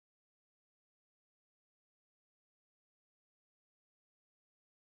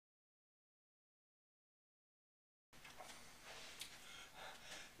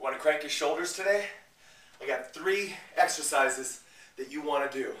crank your shoulders today? I got 3 exercises that you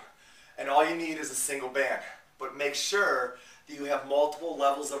want to do. And all you need is a single band. But make sure that you have multiple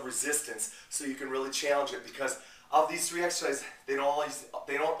levels of resistance so you can really challenge it, because of these 3 exercises, they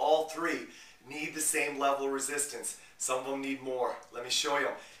don't all 3 need the same level of resistance. Some of them need more. Let me show you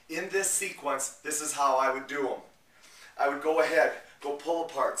them. In this sequence, this is how I would do them. I would go ahead, go pull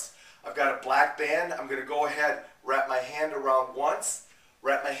aparts. I've got a black band. I'm going to go ahead, wrap my hand around once,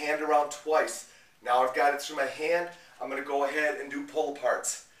 wrap my hand around twice. Now I've got it through my hand. I'm going to go ahead and do pull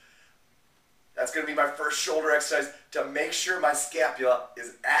aparts. That's going to be my first shoulder exercise to make sure my scapula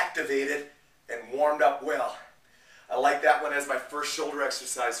is activated and warmed up well. I like that one as my first shoulder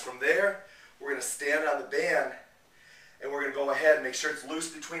exercise. From there, we're going to stand on the band and we're going to go ahead and make sure it's loose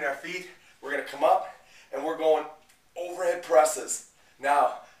between our feet. We're going to come up and we're going overhead presses.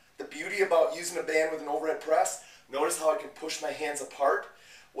 Now, the beauty about using a band with an overhead press, notice how I can push my hands apart.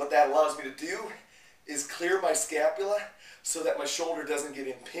 What that allows me to do is clear my scapula so that my shoulder doesn't get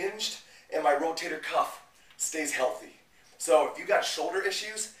impinged and my rotator cuff stays healthy. So if you've got shoulder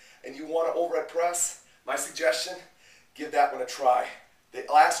issues and you want to overhead press, my suggestion, give that one a try. The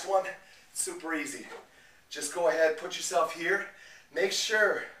last one, super easy. Just go ahead, put yourself here. Make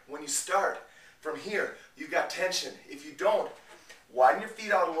sure when you start from here, you've got tension. If you don't, widen your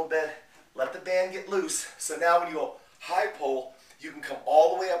feet out a little bit, let the band get loose. So now when you go high pull, you can come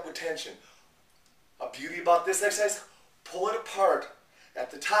all the way up with tension. A beauty about this exercise, pull it apart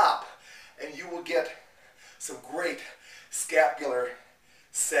at the top and you will get some great scapular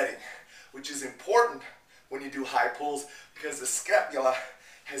setting, which is important when you do high pulls because the scapula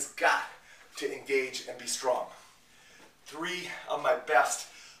has got to engage and be strong. 3 of my best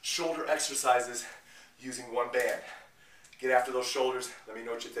shoulder exercises using one band. Get after those shoulders. Let me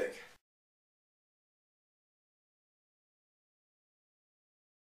know what you think.